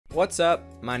What's up?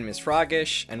 My name is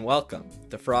Frogish, and welcome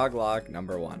to froglog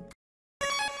number 1.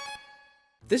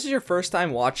 If this is your first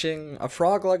time watching, a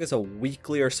froglog is a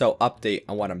weekly or so update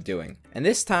on what I'm doing. And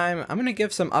this time, I'm going to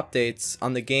give some updates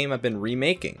on the game I've been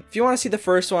remaking. If you want to see the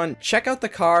first one, check out the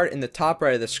card in the top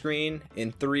right of the screen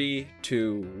in 3,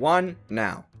 2, 1,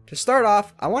 now. To start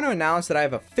off, I want to announce that I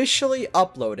have officially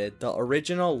uploaded the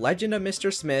original Legend of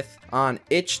Mr. Smith on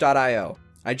itch.io.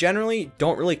 I generally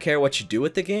don't really care what you do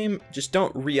with the game, just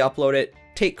don't re-upload it,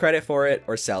 take credit for it,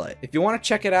 or sell it. If you want to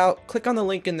check it out, click on the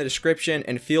link in the description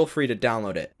and feel free to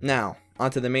download it. Now,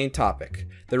 onto the main topic,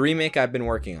 the remake I've been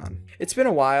working on. It's been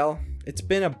a while. It's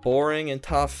been a boring and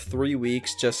tough 3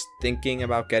 weeks just thinking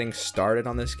about getting started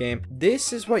on this game.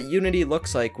 This is what Unity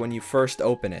looks like when you first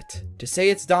open it. To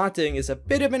say it's daunting is a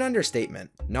bit of an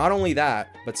understatement. Not only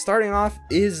that, but starting off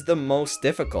is the most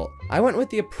difficult. I went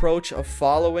with the approach of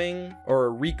following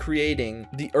or recreating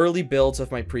the early builds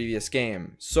of my previous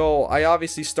game. So I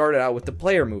obviously started out with the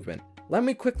player movement. Let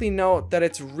me quickly note that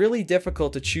it's really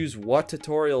difficult to choose what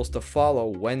tutorials to follow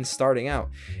when starting out.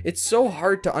 It's so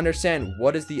hard to understand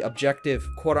what is the objective,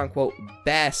 quote-unquote,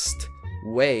 best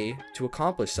way to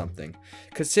accomplish something,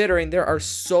 considering there are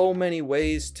so many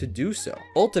ways to do so.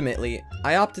 Ultimately,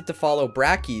 I opted to follow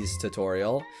Brackeys'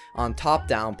 tutorial on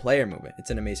top-down player movement. It's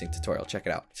an amazing tutorial, check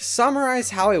it out. To summarize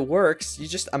how it works, you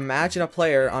just imagine a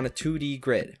player on a 2D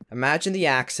grid. Imagine the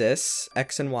axis,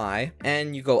 X and Y,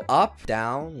 and you go up,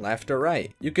 down, left, or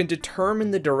right. You can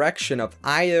determine the direction of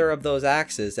either of those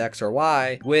axes, X or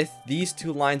Y, with these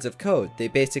two lines of code. They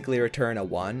basically return a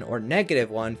 1 or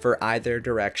 -1 for either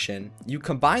direction. You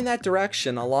combine that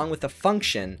direction along with a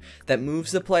function that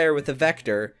moves the player with a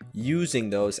vector using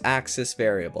those axis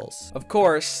variables. Of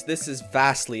course, this is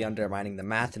vastly undermining the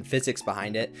math and physics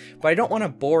behind it, but I don't want to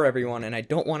bore everyone and I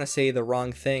don't want to say the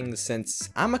wrong things since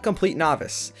I'm a complete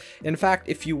novice. In fact,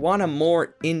 if you want a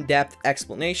more in-depth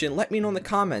explanation, let me know in the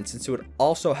comments since it would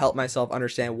also help myself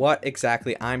understand what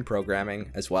exactly I'm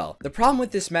programming as well. The problem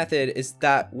with this method is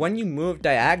that when you move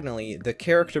diagonally, the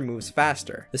character moves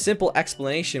faster. The simple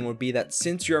explanation would be that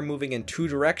since you are moving in two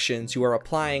directions, you are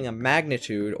applying a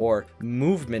magnitude or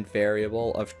movement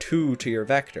variable of 2 to your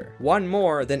vector, one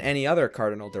more than any other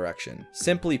cardinal direction.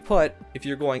 Simply put, if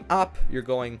you're going up, you're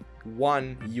going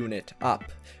 1 unit up.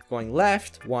 Going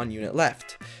left, 1 unit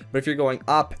left. But if you're going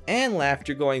up and left,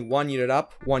 you're going 1 unit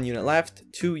up, 1 unit left,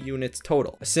 2 units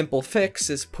total. A simple fix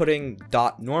is putting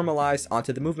dot normalized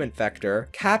onto the movement vector,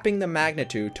 capping the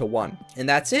magnitude to 1. And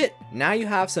that's it. Now you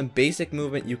have some basic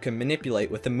movement you can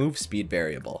manipulate with the move speed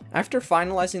variable. After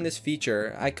finalizing this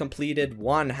feature, I completed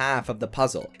 1/2 of the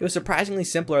puzzle. It was surprisingly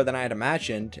simpler than I had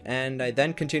imagined, and I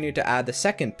then continued to add the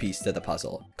second piece to the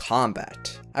puzzle,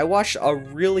 combat. I watched a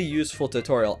really useful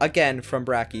tutorial, again from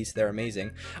Brackeys, they're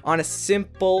amazing, on a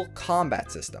simple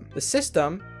combat system. The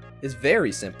system is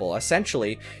very simple.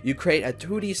 Essentially, you create a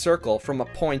 2D circle from a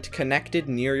point connected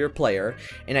near your player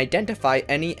and identify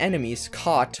any enemies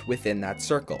caught within that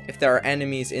circle. If there are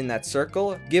enemies in that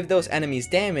circle, give those enemies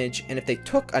damage, and if they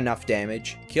took enough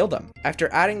damage, kill them. After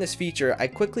adding this feature, I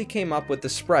quickly came up with the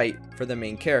sprite for the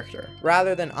main character.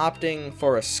 Rather than opting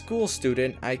for a school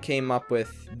student, I came up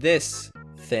with this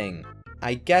thing.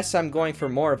 I guess I'm going for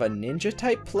more of a ninja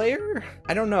type player?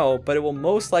 I don't know, but it will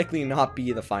most likely not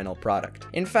be the final product.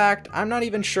 In fact, I'm not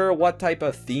even sure what type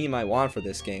of theme I want for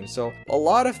this game, so a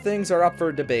lot of things are up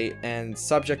for debate and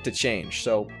subject to change,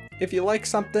 so if you like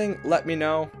something, let me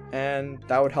know, and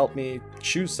that would help me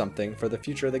choose something for the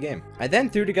future of the game. I then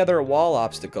threw together a wall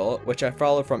obstacle, which I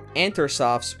followed from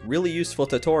Antarsoft's really useful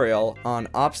tutorial on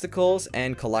obstacles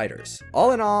and colliders.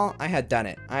 All in all, I had done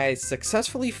it. I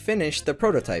successfully finished the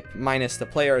prototype, minus the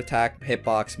player attack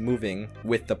hitbox moving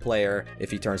with the player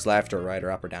if he turns left or right or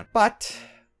up or down. But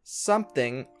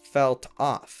something felt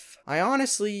off. I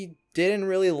honestly didn't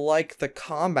really like the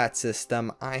combat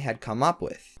system I had come up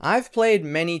with. I've played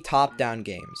many top-down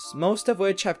games, most of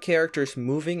which have characters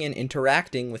moving and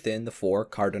interacting within the 4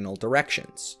 cardinal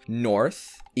directions: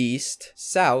 north, east,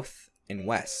 south, and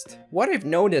west. What I've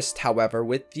noticed, however,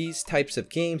 with these types of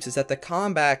games is that the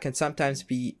combat can sometimes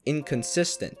be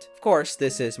inconsistent. Of course,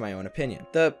 this is my own opinion.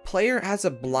 The player has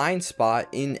a blind spot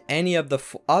in any of the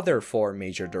other 4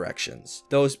 major directions,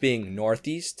 those being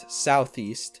northeast,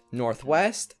 southeast,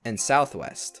 northwest, and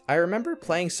southwest. I remember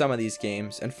playing some of these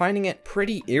games and finding it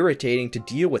pretty irritating to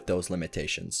deal with those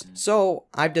limitations. So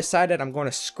I've decided I'm going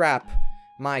to scrap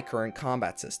my current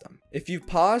combat system. If you've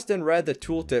paused and read the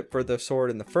tooltip for the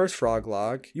sword in the first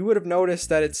froglog, you would have noticed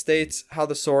that it states how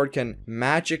the sword can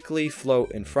magically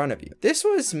float in front of you. This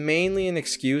was mainly an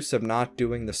excuse of not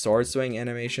doing the sword swing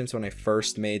animations when I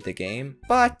first made the game,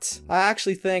 but I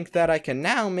actually think that I can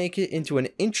now make it into an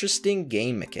interesting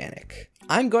game mechanic.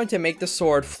 I'm going to make the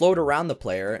sword float around the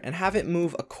player and have it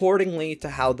move accordingly to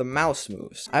how the mouse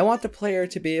moves. I want the player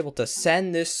to be able to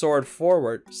send this sword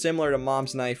forward, similar to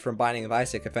Mom's knife from Binding of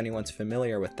Isaac if anyone's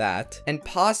familiar with that, and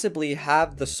possibly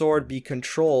have the sword be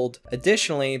controlled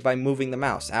additionally by moving the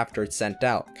mouse after it's sent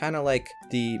out, kind of like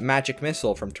the magic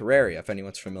missile from Terraria if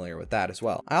anyone's familiar with that as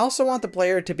well. I also want the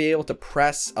player to be able to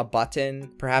press a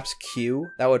button, perhaps Q,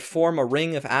 that would form a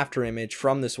ring of afterimage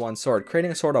from this one sword,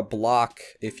 creating a sort of block,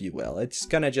 if you will. It's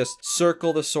gonna just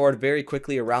circle the sword very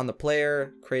quickly around the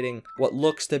player, creating what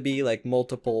looks to be like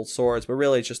multiple swords, but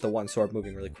really it's just the one sword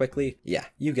moving really quickly. Yeah,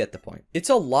 you get the point.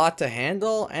 It's a lot to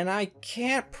handle, and I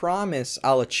can't promise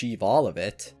I'll achieve all of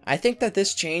it. I think that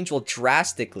this change will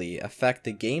drastically affect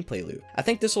the gameplay loop. I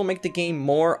think this will make the game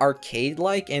more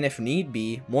arcade-like, and if need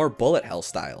be, more bullet hell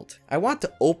styled. I want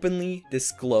to openly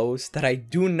disclose that I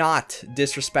do not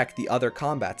disrespect the other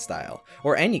combat style,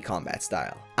 or any combat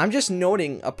style. I'm just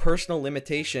noting a personal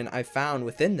limitation I found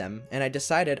within them, and I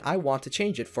decided I want to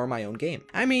change it for my own game.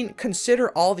 I mean, consider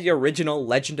all the original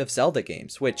Legend of Zelda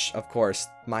games, which, of course,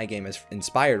 my game is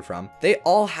inspired from. They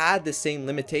all had the same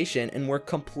limitation and were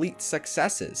complete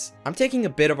successes. I'm taking a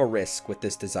bit of a risk with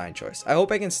this design choice. I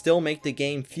hope I can still make the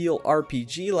game feel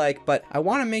RPG-like, but I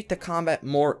want to make the combat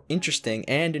more interesting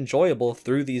and enjoyable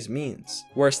through these means.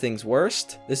 Worst things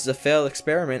worst, this is a failed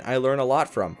experiment I learn a lot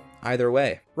from. Either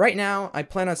way. Right now, I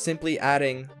plan on simply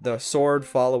adding the sword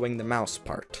following the mouse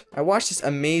part. I watched this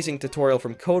amazing tutorial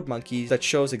from CodeMonkeys that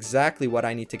shows exactly what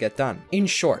I need to get done. In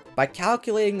short, by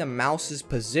calculating the mouse's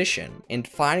position and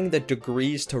finding the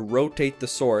degrees to rotate the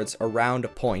swords around a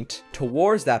point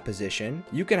towards that position,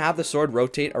 you can have the sword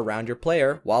rotate around your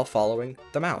player while following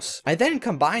the mouse. I then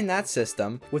combine that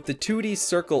system with the 2D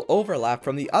circle overlap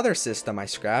from the other system I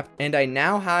scrapped, and I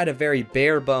now had a very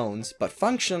bare bones but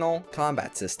functional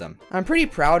combat system. I'm pretty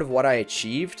proud of what I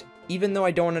achieved. Even though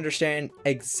I don't understand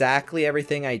exactly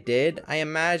everything I did, I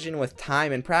imagine with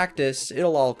time and practice,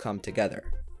 it'll all come together.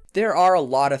 There are a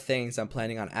lot of things I'm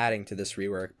planning on adding to this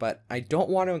rework, but I don't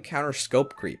want to encounter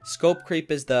scope creep. Scope creep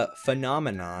is the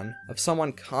phenomenon of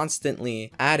someone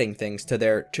constantly adding things to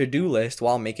their to-do list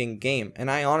while making a game, and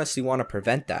I honestly want to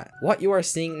prevent that. What you are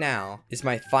seeing now is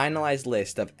my finalized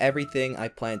list of everything I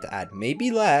plan to add, maybe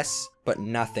less, but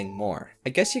nothing more. I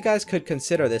guess you guys could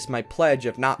consider this my pledge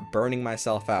of not burning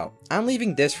myself out. I'm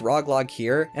leaving this froglog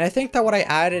here, and I think that what I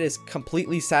added is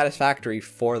completely satisfactory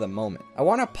for the moment. I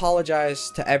want to apologize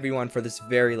to everyone for this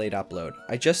very late upload.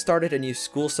 I just started a new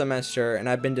school semester and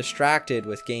I've been distracted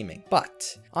with gaming.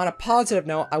 But on a positive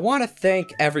note, I want to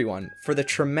thank everyone for the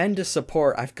tremendous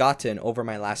support I've gotten over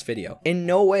my last video. In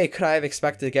no way could I have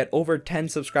expected to get over 10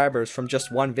 subscribers from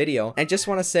just one video, and just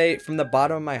want to say from the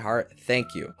bottom of my heart,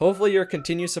 thank you. Hopefully your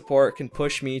continued support can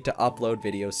push me to upload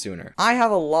videos sooner. I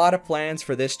have a lot of plans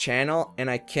for this channel and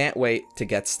I can't wait to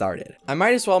get started. I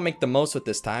might as well make the most with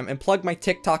this time and plug my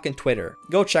TikTok and Twitter.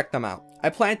 Go check them out. I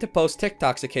plan to post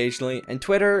TikToks occasionally, and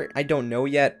Twitter, I don't know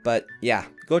yet, but yeah,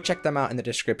 go check them out in the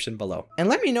description below. And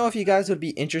let me know if you guys would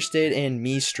be interested in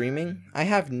me streaming. I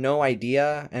have no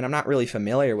idea, and I'm not really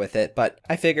familiar with it, but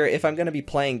I figure if I'm gonna be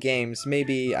playing games,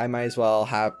 maybe I might as well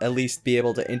have at least be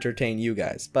able to entertain you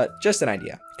guys, but just an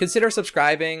idea. Consider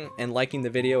subscribing and liking the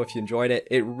video if you enjoyed it.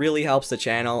 It really helps the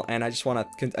channel, and I just want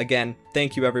to, again,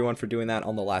 thank you everyone for doing that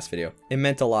on the last video. It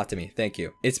meant a lot to me. Thank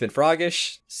you. It's been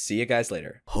Frogish. See you guys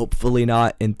later. Hopefully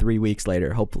not in 3 weeks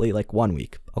later. Hopefully like 1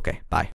 week. Okay, bye.